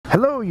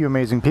Hello, you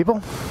amazing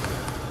people.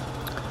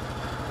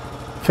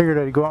 Figured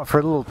I'd go out for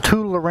a little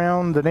tool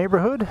around the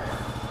neighborhood.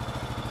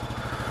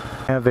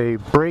 Have a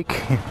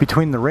break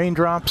between the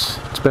raindrops.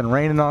 It's been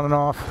raining on and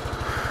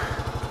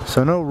off.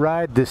 So no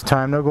ride this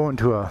time, no going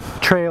to a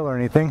trail or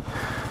anything.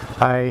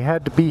 I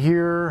had to be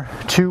here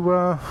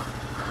to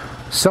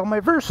sell my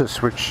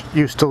Versus, which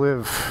used to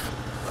live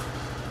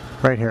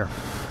right here.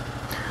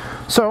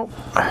 So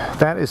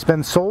that has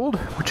been sold,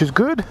 which is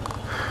good.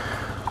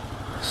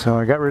 So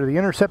I got rid of the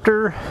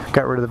Interceptor,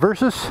 got rid of the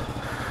Versus,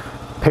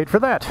 paid for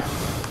that.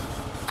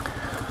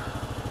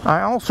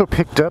 I also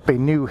picked up a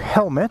new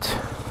helmet.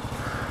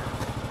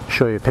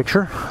 Show you a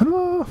picture.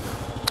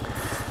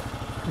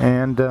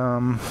 And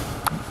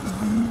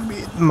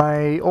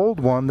my old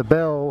one, the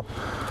Bell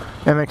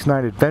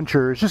MX-9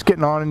 Adventure, is just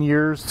getting on in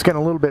years. It's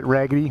getting a little bit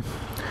raggedy.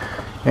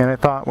 And I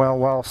thought, well,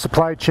 while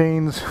supply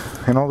chains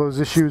and all those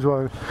issues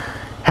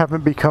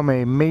haven't become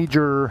a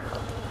major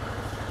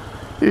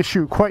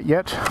issue quite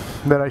yet,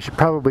 that I should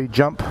probably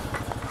jump,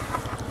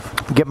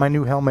 get my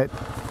new helmet,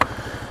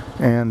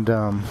 and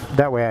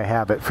that way I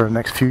have it for the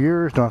next few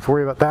years. Don't have to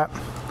worry about that.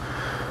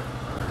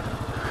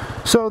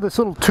 So this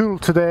little tool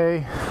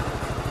today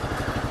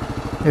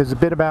is a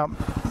bit about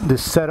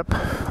this setup.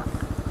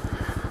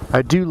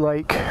 I do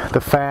like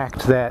the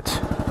fact that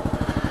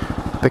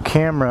the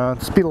camera,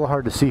 it's a little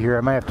hard to see here,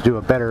 I might have to do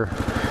it better.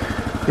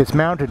 It's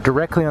mounted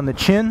directly on the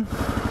chin.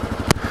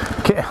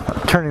 Okay,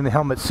 I'm turning the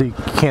helmet so you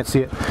can't see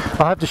it.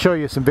 I'll have to show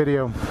you some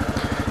video,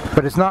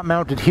 but it's not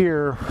mounted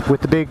here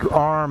with the big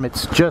arm.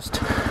 It's just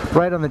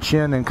right on the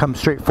chin and comes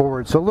straight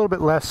forward. So a little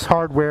bit less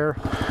hardware,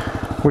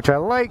 which I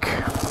like.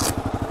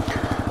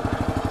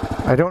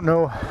 I don't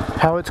know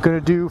how it's going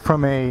to do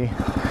from a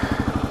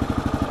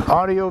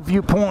audio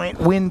viewpoint,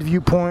 wind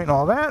viewpoint,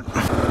 all that.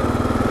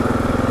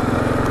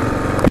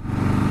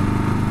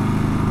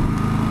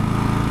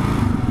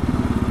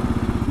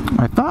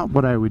 I thought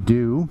what I would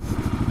do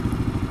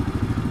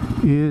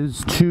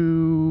is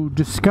to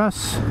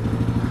discuss,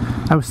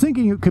 I was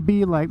thinking it could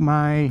be like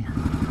my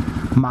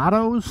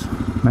mottos,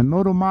 my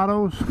Moto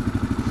mottos,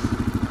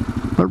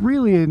 but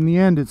really in the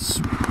end it's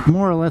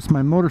more or less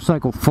my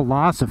motorcycle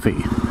philosophy.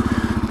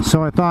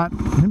 So I thought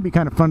it'd be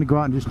kind of fun to go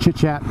out and just chit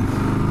chat.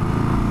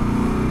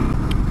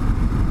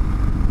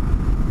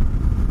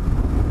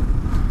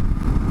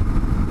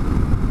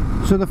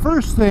 So the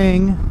first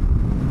thing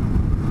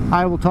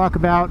I will talk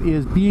about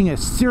is being a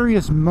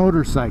serious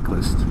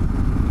motorcyclist.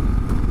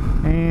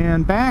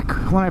 And back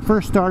when I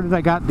first started,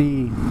 I got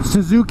the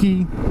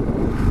Suzuki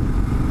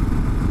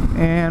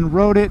and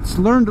rode it,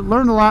 learned a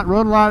lot,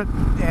 rode a lot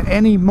at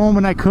any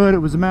moment I could. It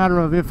was a matter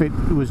of if it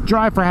was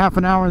dry for half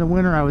an hour in the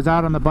winter, I was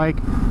out on the bike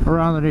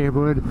around the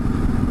neighborhood.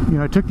 You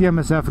know, I took the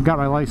MSF and got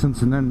my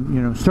license, and then, you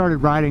know, started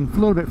riding a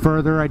little bit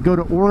further. I'd go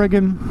to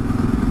Oregon,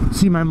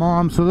 see my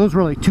mom, so those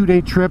were like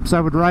 2-day trips. I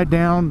would ride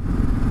down,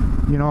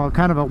 you know,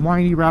 kind of a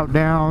windy route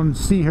down,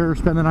 see her,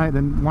 spend the night,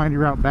 then windy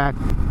route back.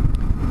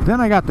 Then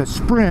I got the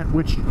Sprint,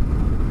 which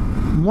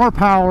more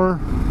power,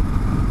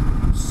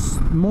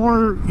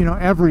 more, you know,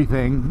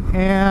 everything.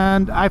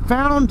 And I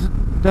found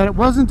that it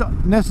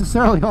wasn't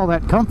necessarily all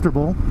that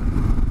comfortable,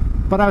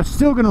 but I was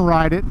still going to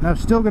ride it, and I was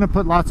still going to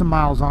put lots of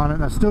miles on it,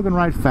 and I was still going to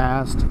ride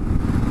fast.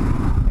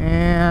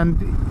 And,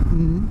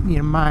 you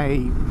know,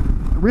 my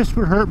wrist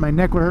would hurt, my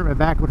neck would hurt, my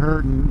back would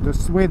hurt, and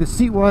the way the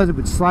seat was, it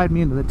would slide me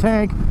into the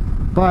tank.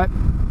 But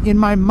in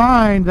my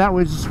mind, that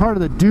was just part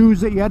of the dues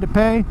that you had to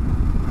pay.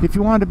 If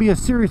you wanted to be a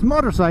serious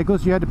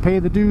motorcyclist, you had to pay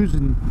the dues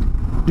and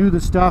do the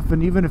stuff,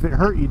 and even if it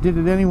hurt, you did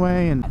it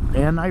anyway.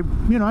 And I,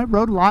 you know, I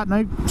rode a lot, and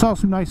I saw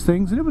some nice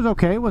things, and it was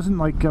okay. It wasn't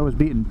like I was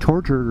being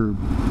tortured or,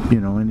 you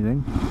know,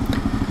 anything.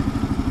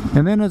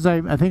 And then, as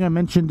I think I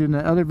mentioned in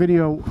the other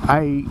video,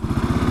 I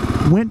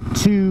went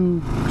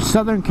to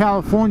Southern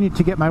California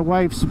to get my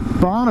wife's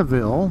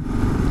Bonneville,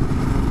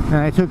 and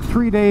I took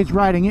 3 days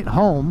riding it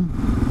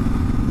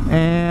home.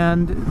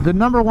 And the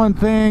number one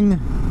thing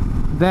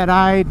that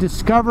I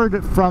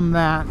discovered from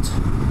that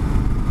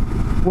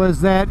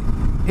was that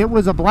it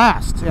was a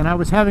blast, and I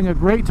was having a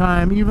great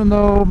time, even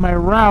though my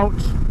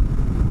route,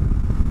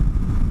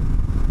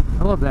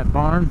 I love that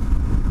barn,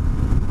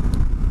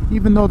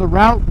 even though the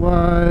route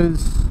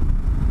was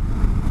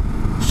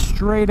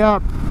straight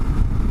up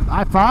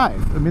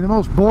I-5. I mean, the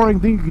most boring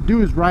thing you could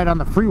do is ride on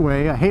the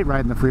freeway. I hate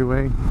riding the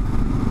freeway,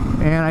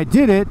 and I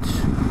did it.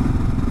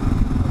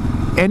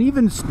 And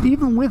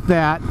even with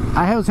that,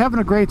 I was having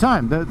a great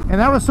time. And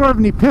that was sort of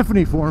an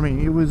epiphany for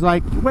me. It was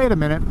like, wait a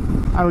minute.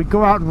 I would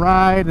go out and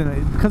ride,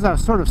 and because I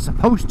was sort of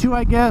supposed to,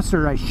 I guess,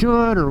 or I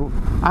should, or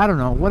I don't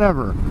know,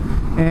 whatever.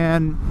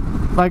 And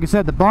like I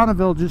said, the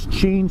Bonneville just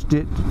changed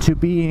it to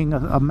being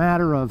a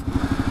matter of,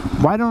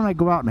 why don't I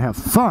go out and have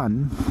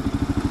fun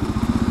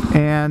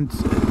and,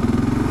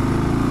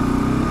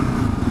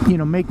 you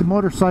know, make the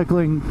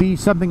motorcycling be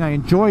something I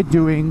enjoyed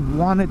doing,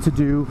 wanted to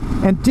do,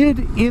 and did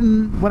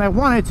when I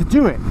wanted to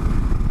do it.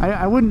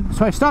 I wouldn't,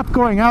 so I stopped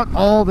going out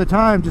all the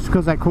time just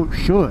because I, quote,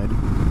 should.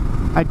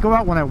 I'd go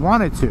out when I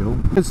wanted to.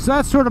 Because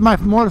that's sort of my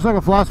motorcycle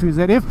philosophy, is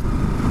that if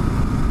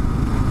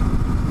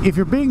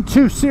you're being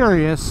too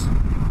serious,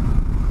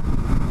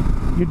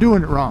 you're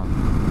doing it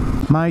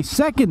wrong. My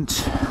second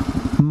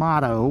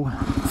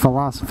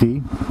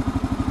philosophy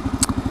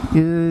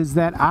is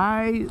that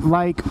I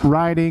like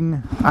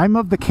riding, I'm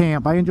of the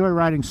camp, I enjoy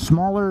riding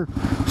smaller,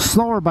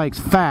 slower bikes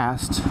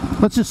fast.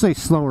 Let's just say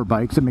slower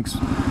bikes, it makes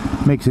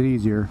it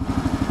easier,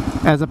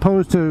 as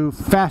opposed to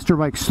faster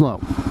bikes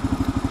slow.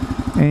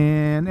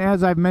 And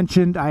as I've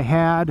mentioned, I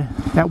had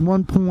at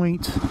one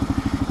point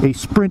a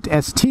Sprint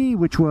ST,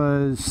 which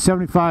was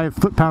 75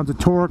 foot-pounds of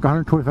torque,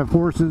 125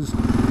 horses,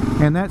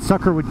 and that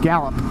sucker would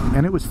gallop,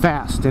 and it was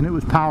fast, and it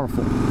was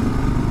powerful.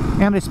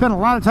 And I spent a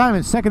lot of time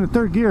in second and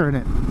third gear in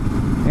it.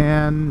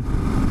 And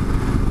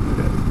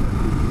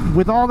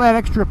with all that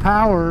extra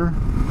power,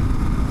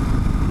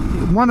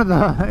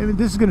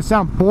 this is going to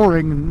sound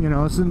boring, you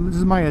know, this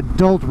is my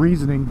adult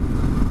reasoning,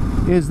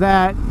 is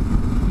that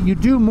you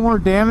do more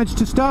damage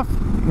to stuff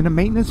in a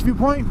maintenance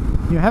viewpoint.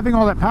 You're having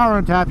all that power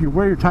on top, you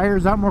wear your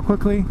tires out more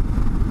quickly,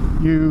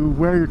 you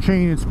wear your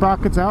chain and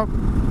sprockets out.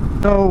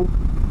 So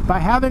by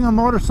having a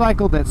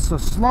motorcycle that's a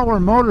slower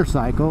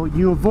motorcycle,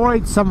 you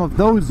avoid some of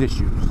those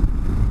issues.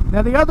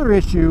 Now the other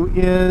issue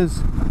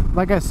is,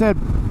 like I said,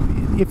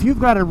 if you've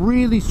got a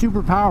really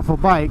super powerful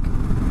bike,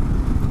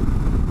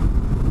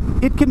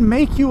 it can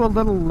make you a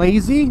little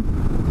lazy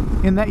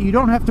in that you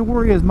don't have to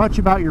worry as much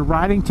about your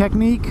riding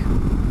technique.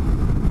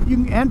 You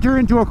can enter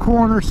into a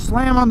corner,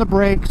 slam on the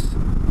brakes,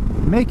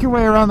 make your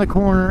way around the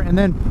corner, and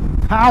then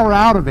power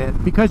out of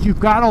it because you've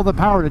got all the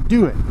power to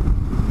do it.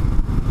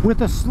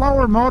 With a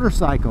slower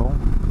motorcycle,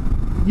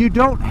 you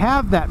don't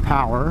have that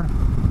power.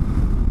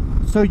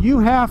 So you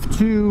have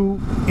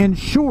to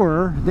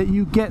ensure that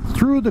you get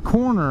through the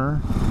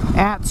corner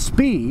at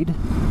speed.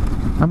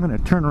 I'm going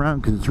to turn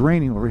around because it's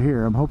raining over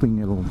here. I'm hoping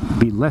it'll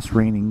be less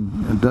raining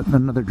in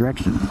another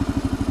direction.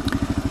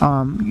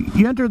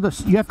 You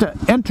have to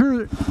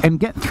enter and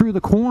get through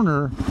the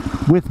corner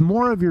with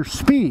more of your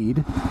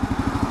speed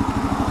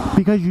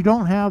because you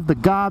don't have the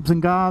gobs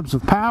and gobs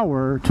of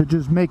power to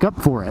just make up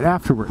for it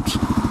afterwards.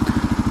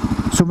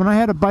 So when I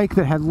had a bike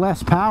that had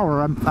less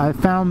power, I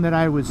found that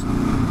I was,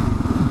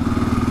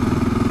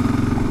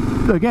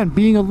 again,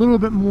 being a little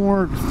bit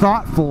more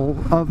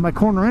thoughtful of my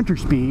corner enter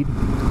speed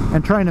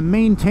and trying to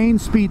maintain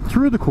speed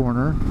through the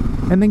corner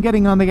and then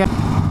getting on the gas.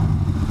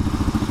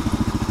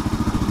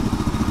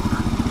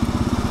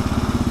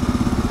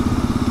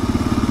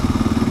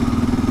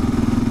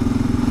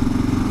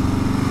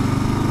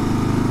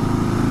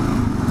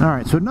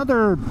 Alright, so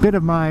another bit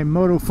of my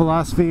Moto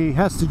philosophy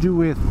has to do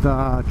with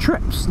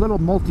trips, little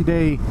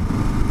multi-day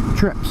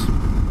trips.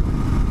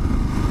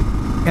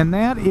 And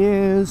that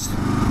is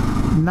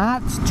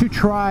not to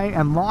try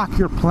and lock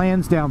your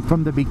plans down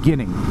from the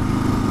beginning.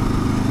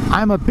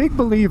 I'm a big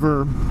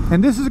believer,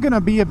 and this is going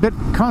to be a bit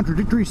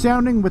contradictory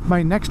sounding with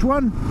my next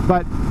one,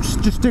 but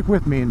just stick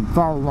with me and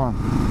follow along.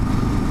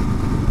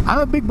 I'm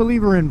a big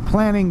believer in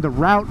planning the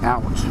route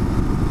out,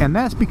 and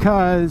that's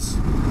because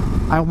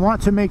I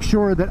want to make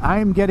sure that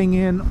I'm getting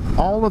in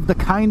all of the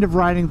kind of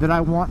riding that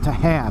I want to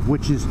have,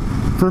 which is,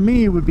 for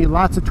me, would be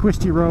lots of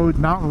twisty roads,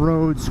 mountain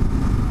roads,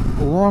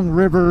 long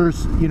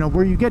rivers, you know,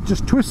 where you get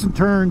just twists and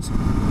turns,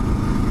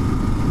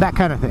 that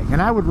kind of thing.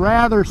 And I would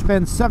rather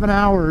spend 7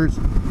 hours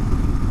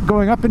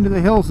going up into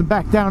the hills and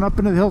back down, up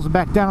into the hills and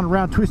back down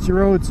around twisty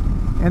roads,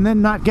 and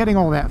then not getting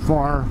all that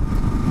far,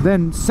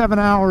 than 7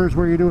 hours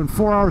where you're doing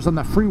 4 hours on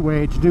the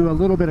freeway to do a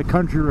little bit of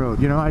country road.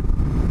 You know, I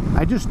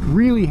just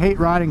really hate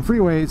riding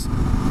freeways,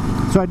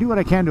 so I do what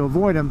I can to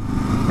avoid them,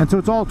 and so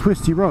it's all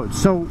twisty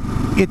roads. So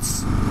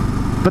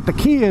but the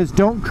key is,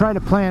 don't try to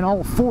plan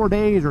all 4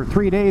 days or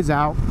 3 days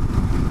out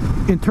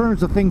in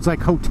terms of things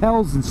like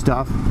hotels and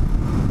stuff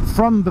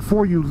from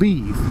before you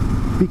leave,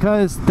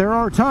 because there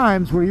are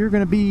times where you're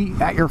going to be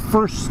at your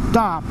first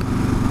stop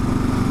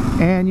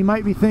and you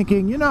might be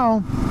thinking, you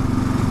know,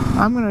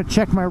 I'm going to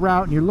check my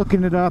route, and you're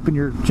looking it up and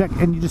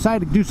you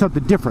decide to do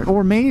something different.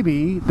 Or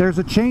maybe there's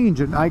a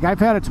change. And I've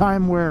had a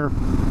time where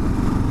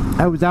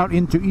I was out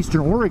into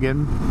eastern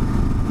Oregon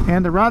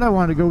and the route I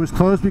wanted to go was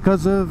closed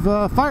because of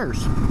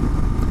fires.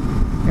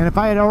 And if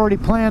I had already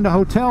planned a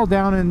hotel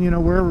down in, you know,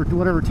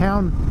 whatever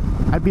town,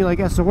 I'd be like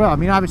SOL. I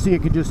mean, obviously you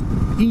could just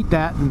eat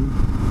that,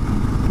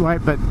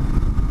 right? But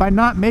by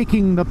not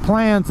making the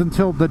plans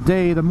until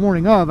the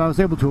morning of, I was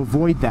able to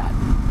avoid that.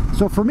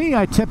 So for me,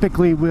 I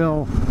typically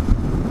will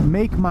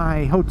make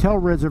my hotel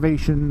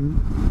reservation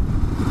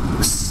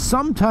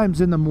sometimes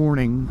in the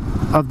morning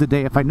of the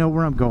day if I know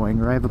where I'm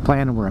going or I have a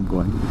plan of where I'm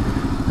going.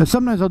 And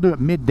sometimes I'll do it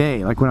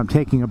midday, like when I'm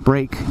taking a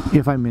break,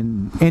 if I'm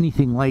in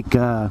anything like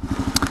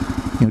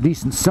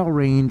decent cell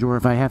range, or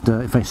if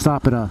I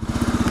stop at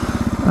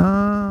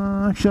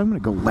actually I'm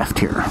gonna go left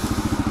here,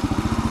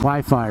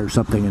 Wi-Fi or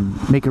something,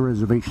 and make a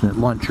reservation at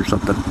lunch or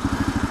something.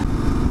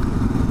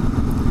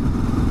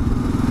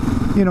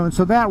 You know, and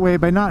so that way,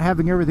 by not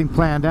having everything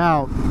planned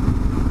out,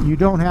 you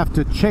don't have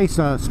to chase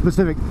a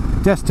specific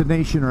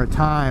destination or a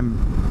time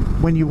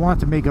when you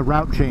want to make a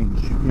route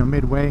change, you know,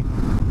 midway.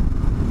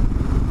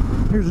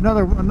 Here's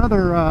another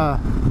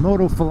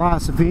Moto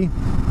philosophy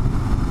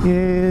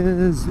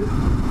is,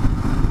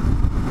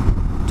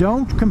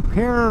 don't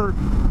compare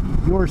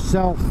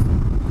yourself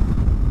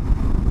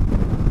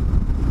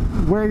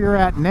where you're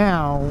at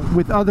now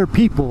with other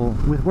people,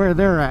 with where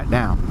they're at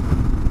now.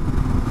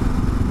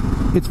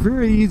 It's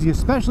very easy,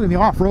 especially in the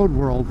off-road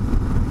world,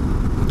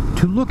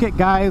 to look at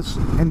guys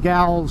and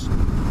gals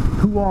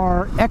who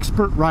are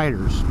expert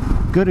riders.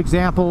 Good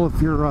example,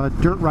 if you're a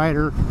dirt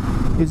rider,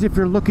 is if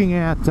you're looking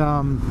at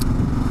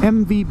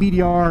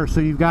MVBDR. So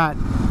you've got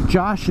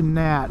Josh and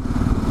Nat,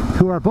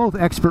 who are both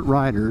expert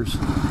riders.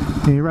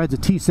 And he rides a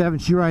T7,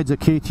 she rides a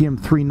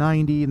KTM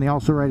 390, and they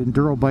also ride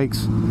enduro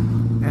bikes.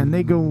 And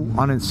they go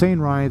on insane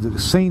rides at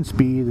insane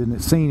speed in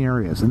insane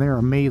areas, and they're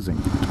amazing.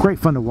 It's great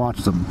fun to watch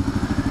them.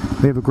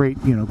 They have a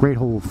great, great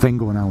whole thing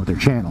going on with their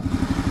channel.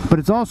 But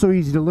it's also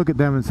easy to look at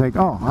them and say,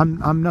 oh,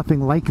 I'm nothing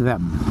like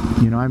them.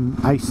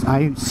 I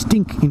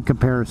stink in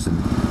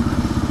comparison.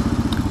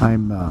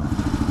 I'm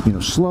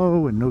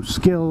slow and no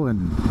skill,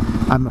 and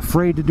I'm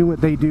afraid to do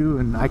what they do,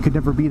 and I could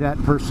never be that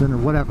person or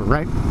whatever,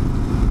 right?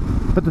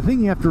 But the thing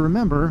you have to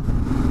remember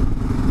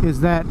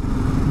is that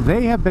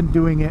they have been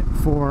doing it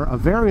for a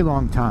very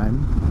long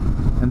time,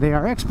 and they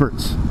are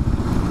experts.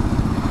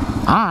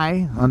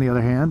 I, on the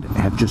other hand,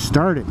 have just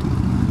started.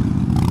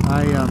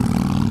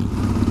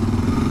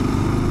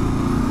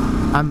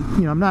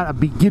 I'm not a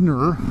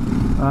beginner.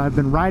 I've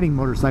been riding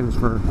motorcycles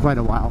for quite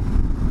a while,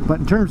 but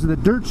in terms of the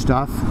dirt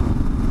stuff,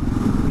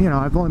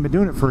 I've only been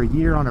doing it for a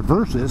year on a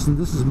Versus, and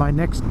this is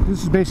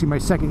basically my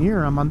second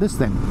year I'm on this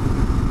thing.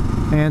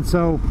 And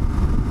so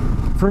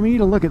for me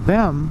to look at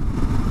them,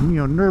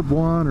 Nerd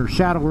One or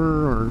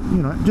Shadower, or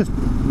just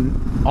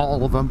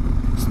all of them,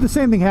 the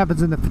same thing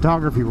happens in the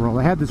photography world.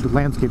 I had this with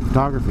landscape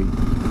photography.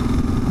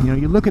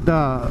 You look at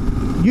the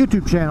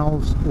YouTube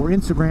channels or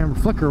Instagram or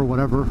Flickr or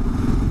whatever,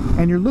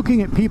 and you're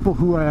looking at people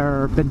who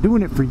have been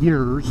doing it for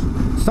years,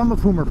 some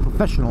of whom are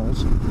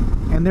professionals,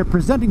 and they're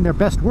presenting their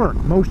best work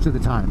most of the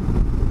time.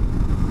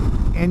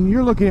 And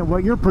you're looking at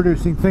what you're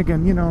producing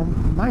thinking,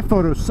 my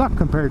photos suck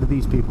compared to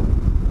these people.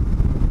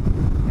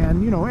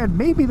 And, and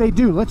maybe they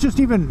do. Let's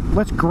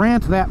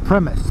grant that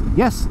premise.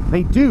 Yes,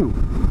 they do.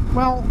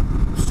 Well,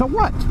 so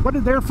what? What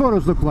did their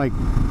photos look like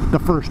the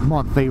first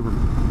month,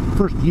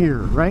 first year,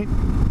 right?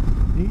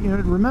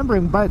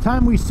 Remembering, by the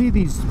time we see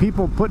these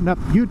people putting up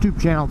YouTube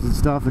channels and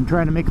stuff and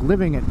trying to make a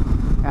living at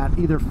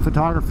either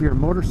photography or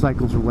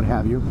motorcycles or what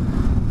have you,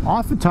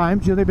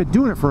 oftentimes, they've been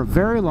doing it for a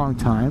very long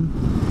time,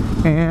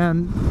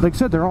 and like I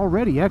said, they're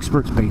already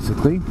experts,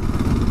 basically.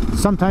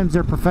 Sometimes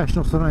they're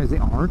professional, sometimes they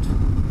aren't.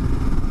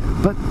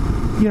 But,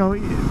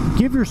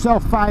 give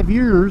yourself 5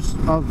 years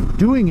of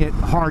doing it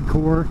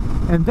hardcore,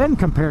 and then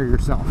compare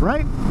yourself,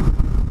 right?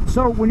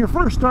 So when you're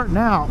first starting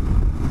out,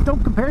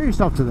 don't compare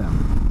yourself to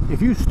them.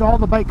 If you stall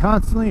the bike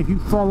constantly, if you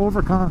fall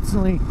over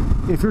constantly,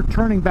 if you're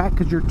turning back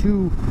because you're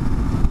too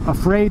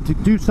afraid to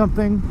do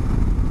something,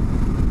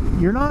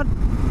 you're not,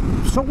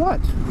 so what?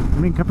 I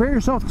mean, compare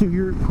yourself to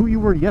who you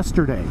were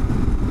yesterday.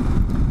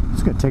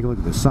 Just gonna take a look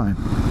at this sign.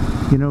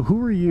 Who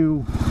were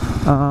you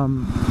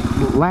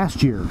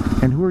last year,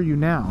 and who are you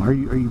now? Are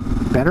you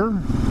better?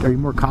 Are you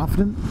more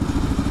confident?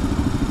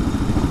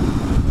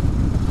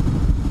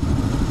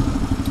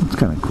 It's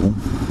kind of cool.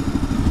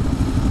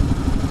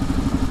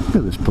 Look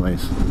at this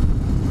place.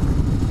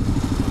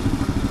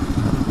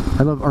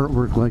 I love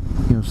artwork, like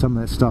some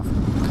of that stuff.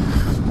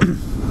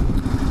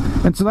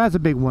 And so that's a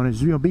big one,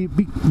 is be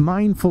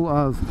mindful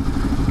of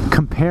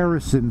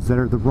comparisons that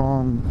are the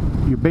wrong.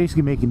 You're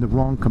basically making the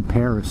wrong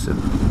comparison.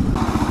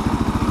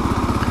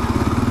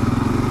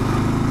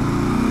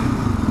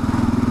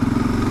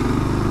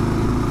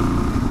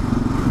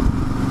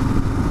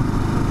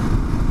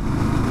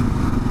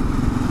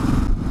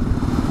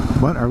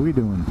 What are we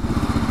doing?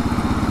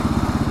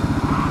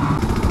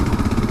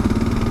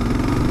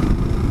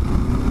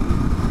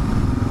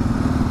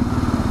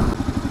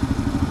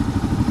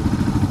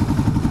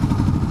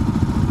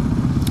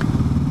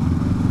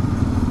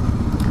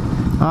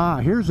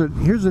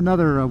 Here's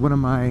another one of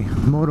my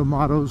moto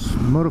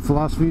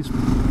philosophies.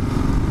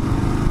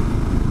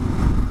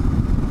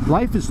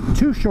 Life is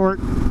too short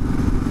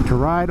to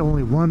ride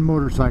only one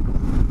motorcycle.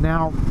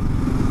 Now,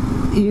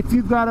 if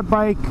you've got a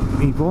bike,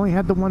 you've only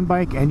had the one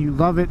bike, and you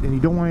love it, and you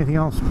don't want anything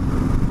else,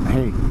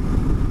 hey,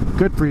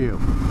 good for you.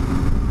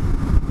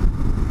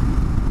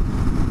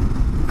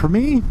 For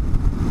me,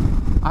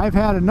 I've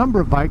had a number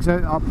of bikes.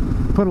 I'll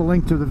put a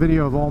link to the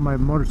video of all my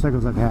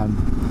motorcycles I've had.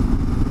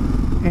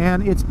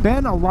 And it's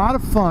been a lot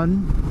of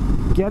fun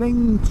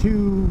getting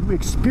to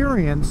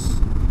experience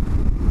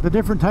the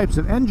different types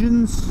of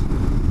engines,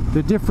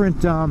 the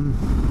different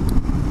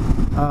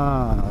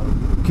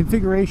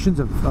configurations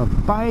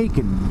of bike,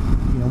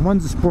 and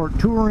one's a sport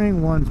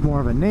touring, one's more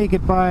of a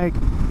naked bike.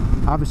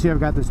 Obviously I've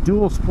got this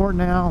dual sport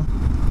now,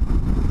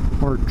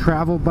 or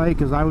travel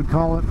bike as I would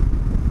call it.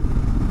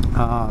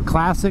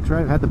 Classics,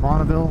 right? I've had the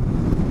Bonneville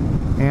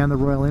and the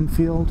Royal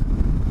Enfield,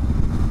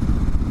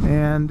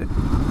 and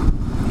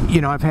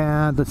I've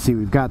had, let's see,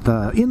 we've got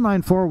the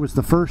inline 4 was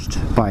the first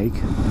bike.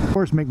 Of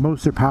course, make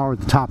most of their power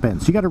at the top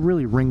end, so you got to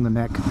really wring the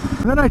neck.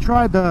 And then I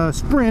tried the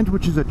Sprint,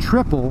 which is a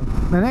triple,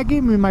 and that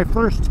gave me my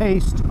first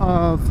taste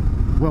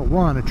of, well,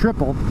 one, a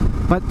triple,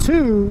 but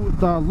two,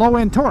 the low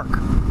end torque.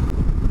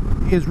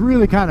 is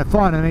really kind of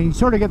fun, and you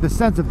sort of get the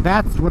sense of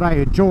that's what I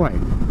enjoy.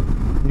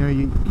 You know,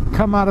 you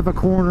come out of a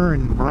corner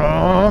and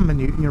brum, and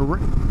you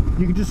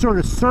can just sort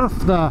of surf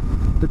the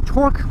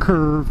torque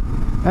curve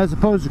as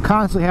opposed to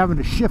constantly having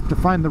to shift to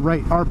find the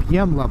right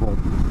RPM level.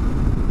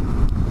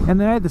 And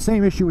then I had the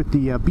same issue with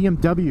the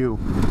BMW,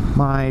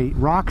 my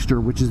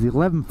Rockster, which is the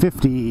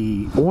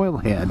 1150 oil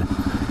head,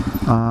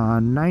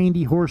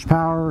 90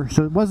 horsepower.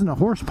 So it wasn't a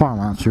horsepower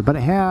monster, but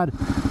it had,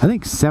 I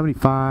think,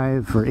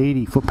 75 or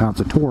 80 foot-pounds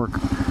of torque,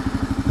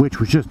 which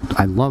was just,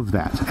 I love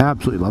that,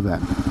 absolutely love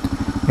that.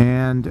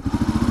 And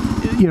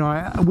you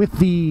know, with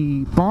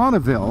the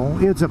Bonneville,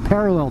 it's a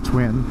parallel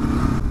twin.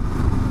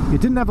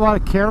 It didn't have a lot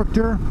of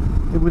character.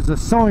 It was a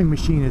sewing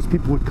machine, as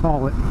people would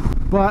call it.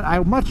 But I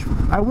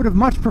would have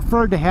much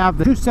preferred to have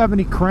the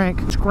 270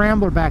 crank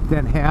Scrambler back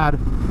then had,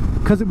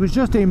 because it was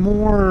just a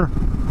more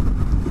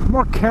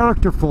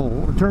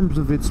characterful in terms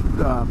of its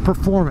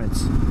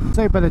performance.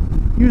 Say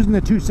using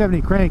the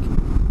 270 crank,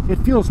 it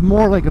feels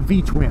more like a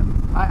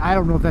V-twin. I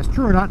don't know if that's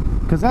true or not,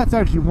 because that's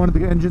actually one of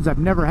the engines I've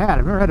never had.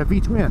 I've never had a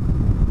V-twin.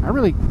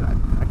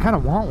 I kind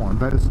of want one,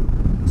 but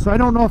so I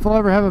don't know if I'll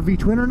ever have a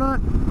V-twin or not.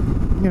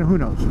 You know, who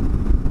knows?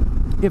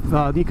 If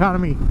the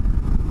economy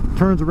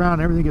turns around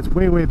and everything gets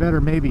way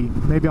better, maybe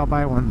I'll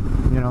buy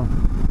one. You know,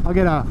 I'll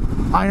get a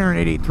Iron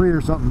 883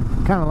 or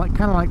something, kind of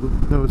like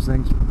those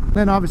things.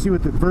 Then obviously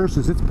with the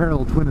Versys, it's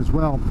parallel twin as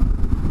well.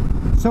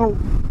 So,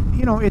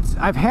 you know,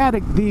 I've had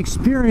the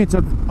experience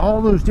of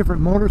all those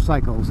different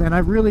motorcycles, and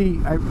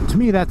to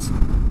me,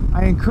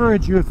 I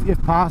encourage you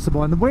if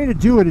possible. And the way to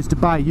do it is to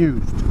buy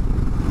used.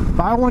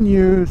 Buy one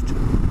used,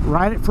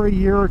 ride it for a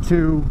year or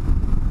two,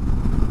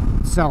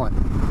 sell it.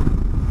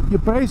 You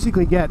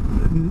basically get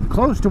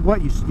close to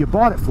what you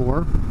bought it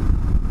for,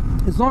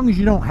 as long as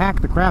you don't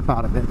hack the crap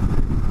out of it.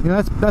 You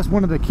know, that's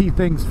one of the key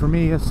things for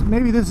me.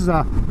 Maybe this is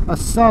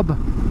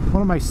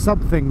one of my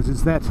sub things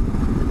is that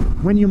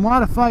when you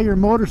modify your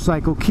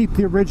motorcycle, keep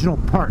the original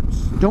parts.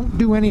 Don't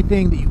do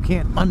anything that you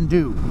can't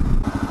undo.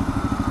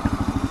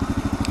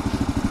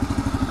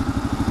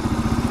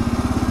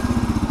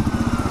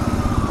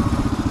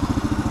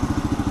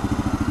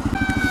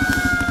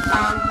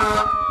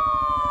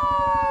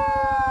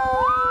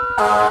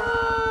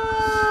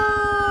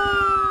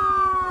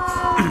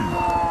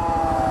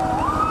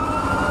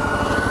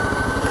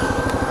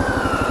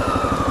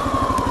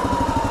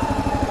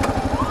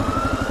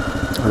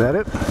 Is that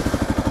it?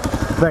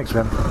 Thanks,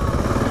 man.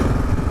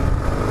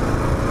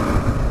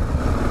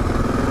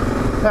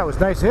 That was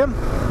nice of him.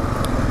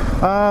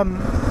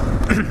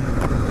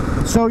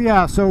 So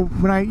yeah, so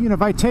when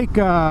if I take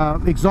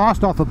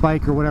exhaust off a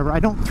bike or whatever, I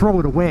don't throw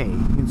it away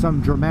in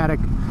some dramatic,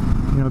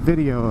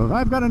 video of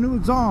I've got a new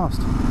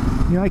exhaust.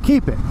 I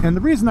keep it, and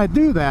the reason I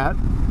do that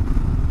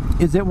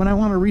is that when I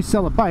want to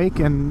resell a bike,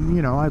 and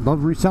I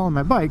love reselling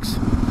my bikes,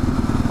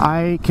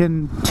 I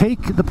can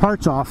take the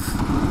parts off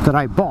that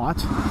I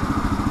bought,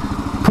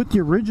 put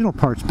the original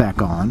parts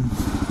back on,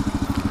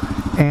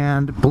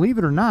 and believe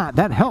it or not,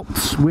 that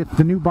helps with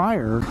the new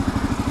buyer.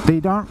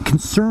 They aren't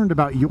concerned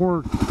about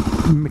your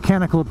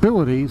mechanical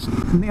abilities.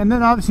 And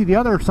then obviously the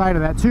other side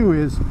of that too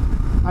is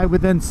I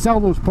would then sell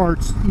those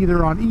parts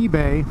either on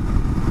eBay,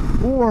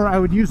 or I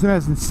would use them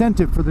as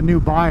incentive for the new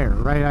buyer,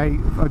 right?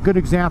 A good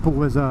example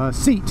was a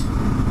seat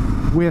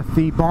with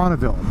the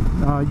Bonneville.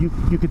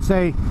 You could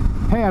say,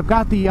 hey, I've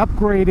got the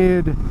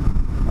upgraded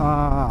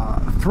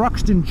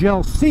Thruxton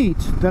gel seat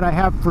that I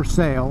have for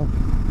sale,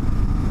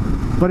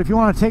 but if you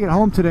want to take it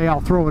home today, I'll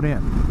throw it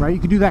in, right? You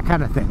could do that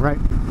kind of thing, right?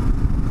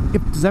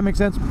 Does that make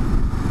sense?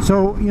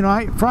 So,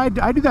 I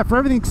do that for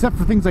everything except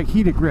for things like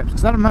heated grips,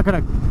 because I'm not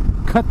going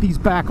to cut these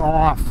back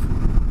off.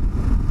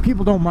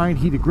 People don't mind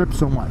heated grips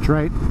so much,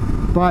 right?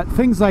 But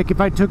things like if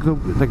I took the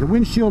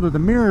windshield or the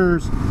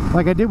mirrors,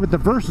 like I did with the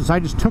Versys, I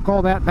just took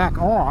all that back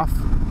off,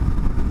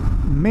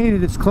 made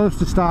it as close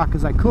to stock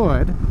as I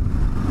could,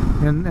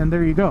 and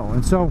there you go.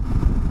 And so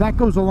that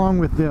goes along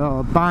with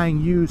the buying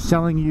used,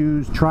 selling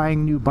used,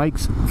 trying new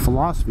bikes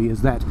philosophy,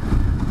 is that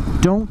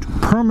don't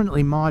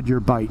permanently mod your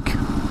bike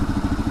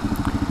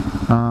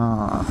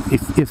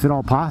if at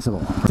all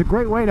possible. It's a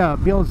great way to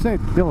be able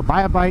to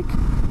buy a bike,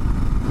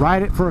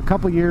 ride it for a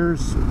couple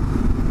years,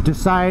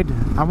 decide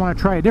I want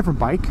to try a different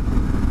bike,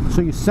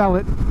 so you sell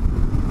it,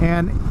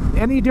 and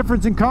any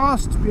difference in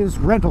cost is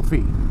rental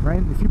fee,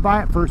 right? If you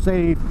buy it for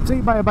say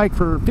you buy a bike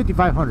for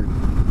 $5,500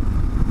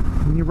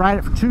 and you ride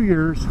it for 2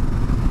 years,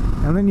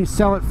 and then you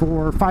sell it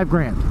for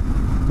 $5,000,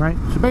 right?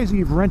 So basically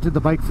you've rented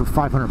the bike for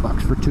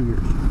 $500 for 2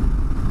 years.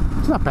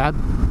 It's not bad.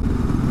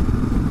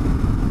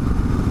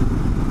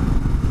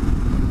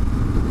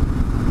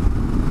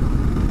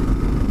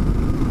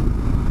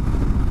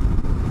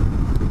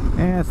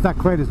 And it's not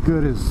quite as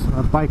good as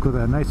a bike with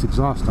a nice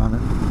exhaust on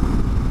it.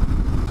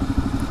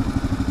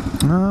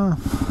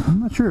 I'm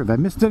not sure. Have I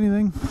missed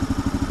anything?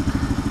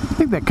 I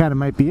think that kind of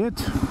might be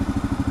it.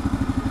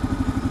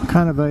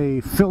 Kind of a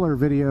filler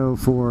video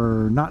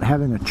for not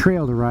having a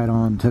trail to ride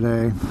on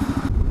today.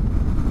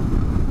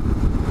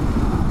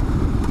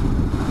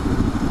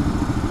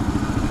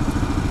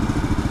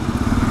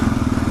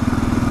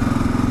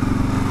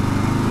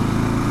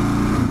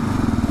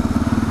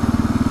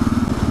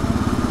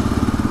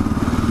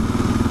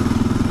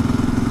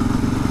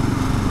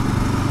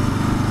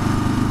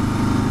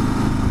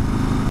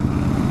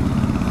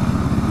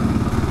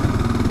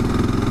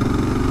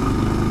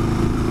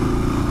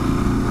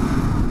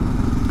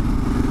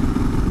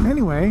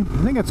 anyway,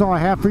 I think that's all I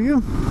have for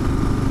you.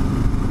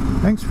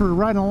 Thanks for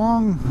riding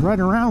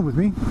around with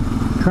me,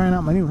 trying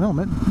out my new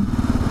helmet.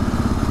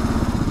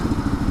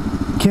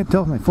 Can't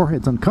tell if my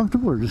forehead's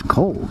uncomfortable or just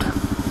cold.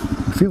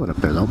 I feel it up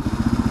there though.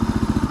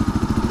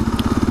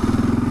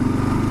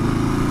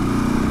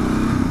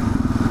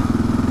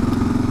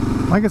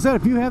 Like I said,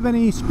 if you have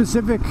any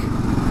specific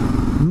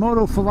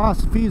moto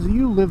philosophies that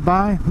you live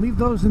by, leave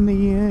those in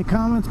the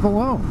comments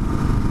below.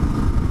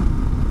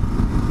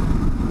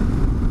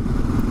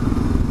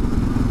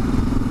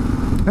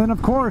 And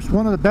of course,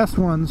 one of the best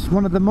ones,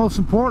 one of the most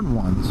important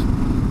ones,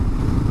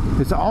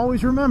 is to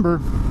always remember,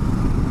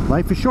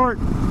 life is short.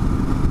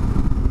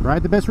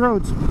 Ride the best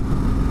roads.